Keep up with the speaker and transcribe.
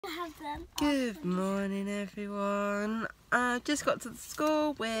Good morning, everyone. I just got to the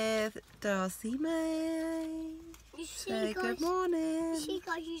school with Darcy May. Say good morning. See,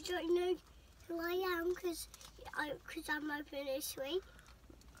 guys, you don't know who I am because I'm open this week.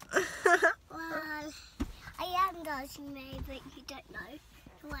 Well, I am Darcy May, but you don't know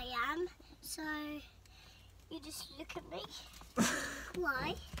who I am. So you just look at me.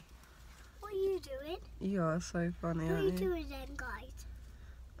 Why? What are you doing? You are so funny, What are aren't you you? doing then, guys?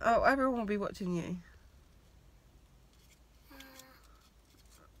 Oh, everyone will be watching you.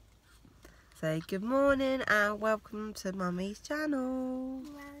 Say good morning and welcome to Mummy's channel.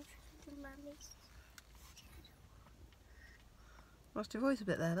 Lost your voice a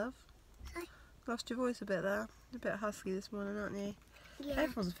bit there, love. Hi. Lost your voice a bit there. You're a bit husky this morning, aren't you? Yeah.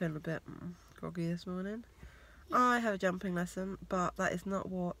 Everyone's feeling a bit groggy this morning. Yeah. I have a jumping lesson, but that is not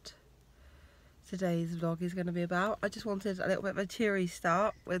what today's vlog is going to be about. I just wanted a little bit of a cheery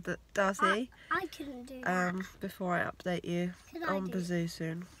start with Darcy. I couldn't do that. Before I update you on Bazou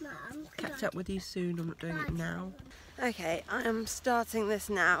soon. Catch up with you soon. I'm not doing it now. Okay, I am starting this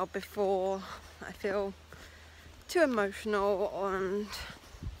now before I feel too emotional and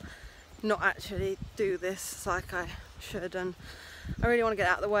not actually do this like I should, and I really want to get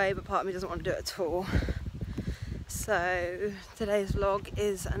out of the way, but part of me doesn't want to do it at all. So today's vlog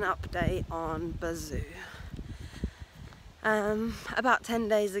is an update on Bazou. About 10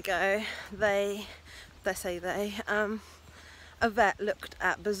 days ago, a vet looked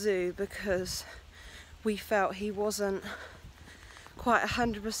at Bazou because we felt he wasn't quite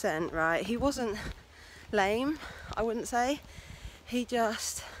 100% right. He wasn't lame, I wouldn't say. He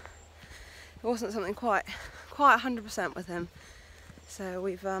just, it wasn't something quite 100% with him. So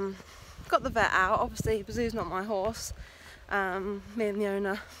we've got the vet out. Obviously Bazou's not my horse. Me and the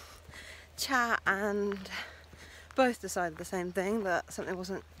owner chat and both decided the same thing, that something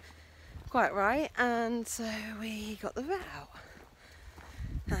wasn't quite right, and so we got the vet out.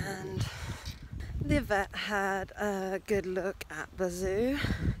 And the vet had a good look at Bazou,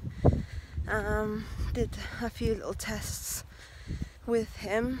 did a few little tests with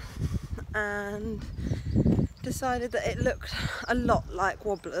him and decided that it looked a lot like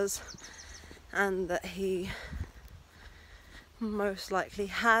wobblers and that he most likely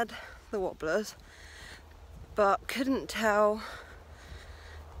had the wobblers, but couldn't tell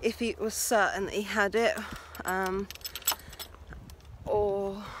if he was certain that he had it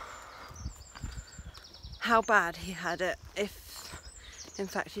or how bad he had it, if in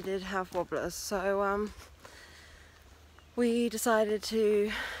fact he did have wobblers. So we decided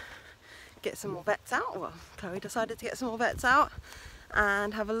to get some more vets out. Well, Chloe decided to get some more vets out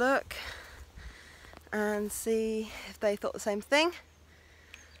and have a look and see if they thought the same thing.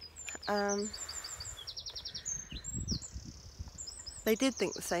 They did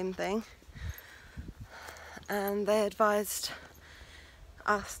think the same thing, and they advised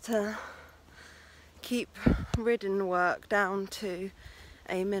us to keep ridden work down to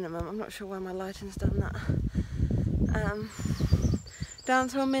a minimum. I'm not sure why my lighting's done that. Down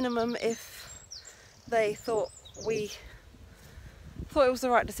to a minimum if they thought it was the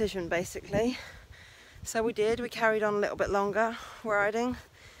right decision, basically. So we did. We carried on a little bit longer riding,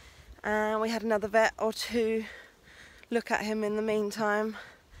 and we had another vet or two look at him in the meantime,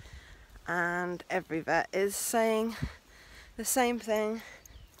 and every vet is saying the same thing.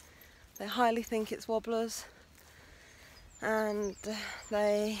 They highly think it's wobblers, and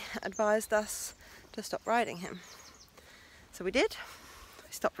they advised us to stop riding him. So we did.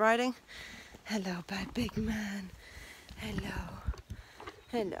 We stopped riding. Hello, big man. Hello.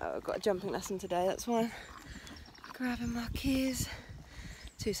 Hello. I've got a jumping lesson today, that's why I'm grabbing my keys.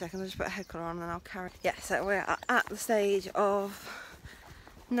 2 seconds, I'll just put a head collar on and then I'll carry. Yeah, so we're at the stage of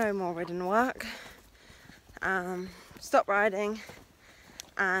no more ridden work. Stop riding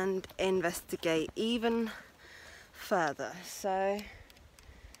and investigate even further. So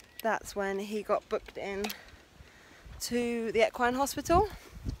that's when he got booked in to the equine hospital.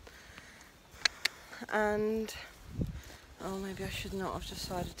 And oh, maybe I should not have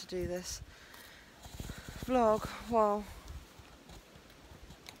decided to do this vlog while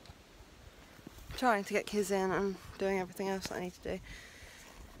trying to get kids in and doing everything else that I need to do.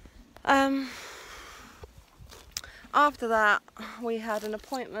 After that, we had an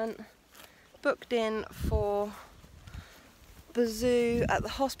appointment booked in for Bazou at the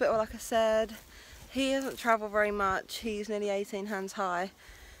hospital. Like I said, he doesn't travel very much. He's nearly 18 hands high,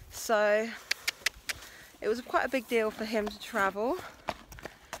 so it was quite a big deal for him to travel.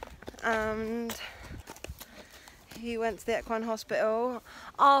 And he went to the equine hospital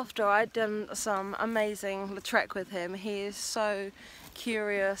after I'd done some amazing trek with him. He is so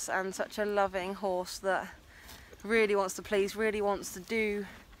curious and such a loving horse that really wants to please, really wants to do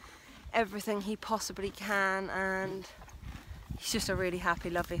everything he possibly can, and he's just a really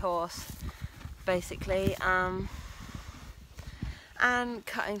happy, lovely horse, basically. And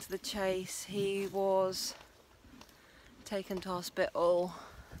cutting to the chase, he was taken to hospital,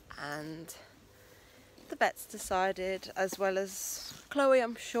 and the vets decided, as well as Chloe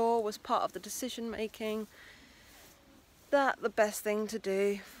I'm sure was part of the decision making, that the best thing to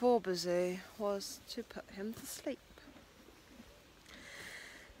do for Bazou was to put him to sleep.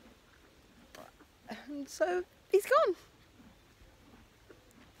 And so he's gone.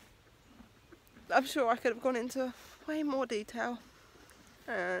 I'm sure I could have gone into way more detail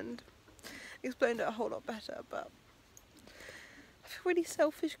and explained it a whole lot better, but I feel really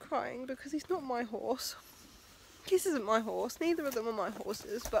selfish crying because he's not my horse. Kiss isn't my horse, neither of them are my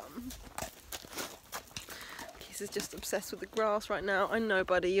horses, but Kiss is just obsessed with the grass right now. I know,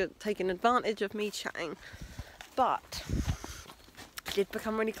 buddy, you're taking advantage of me chatting, but I did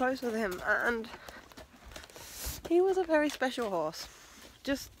become really close with him, and he was a very special horse,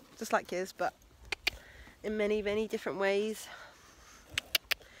 just like Kiss, but in many, many different ways.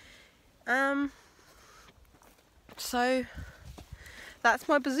 So that's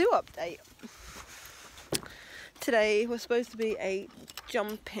my Bazou update. Today was supposed to be a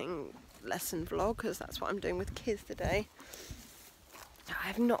jumping lesson vlog, because that's what I'm doing with Kiss today. I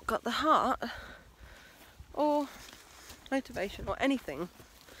have not got the heart or motivation or anything.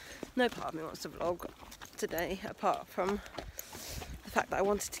 No part of me wants to vlog today, apart from the fact that I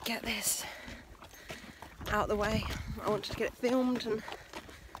wanted to get this out the way. I wanted to get it filmed and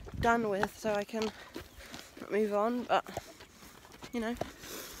done with so I can move on, but you know,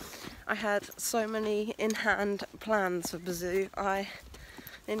 I had so many in hand plans for Bazou, I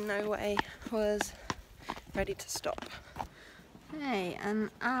in no way was ready to stop. Hey, an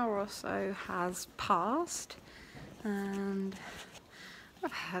hour or so has passed and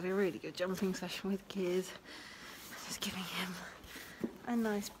I've had a really good jumping session with Kiss. Just giving him a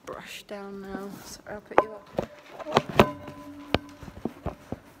nice brush down now. Sorry, I'll put you up.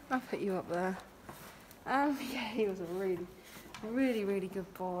 I'll put you up there. Yeah, he was a really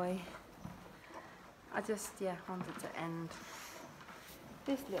good boy. I just, wanted to end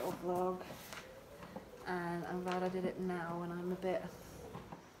this little vlog, and I'm glad I did it now when I'm a bit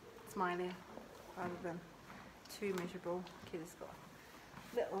smiley rather than too miserable. Kid's got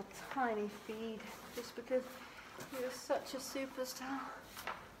a little tiny feed just because he was such a superstar.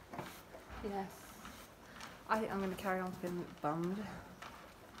 Yeah, I think I'm going to carry on feeling bummed,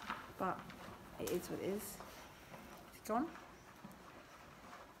 but it is what it is. He's gone.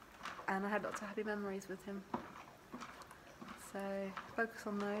 And I had lots of happy memories with him. So focus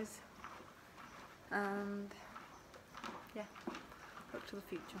on those. And yeah, look to the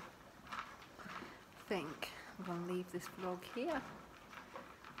future. I think I'm going to leave this vlog here.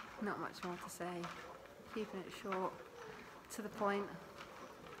 Not much more to say. Keeping it short, to the point.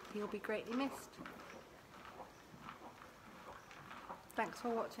 He'll be greatly missed. Thanks for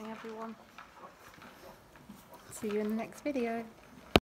watching, everyone. See you in the next video.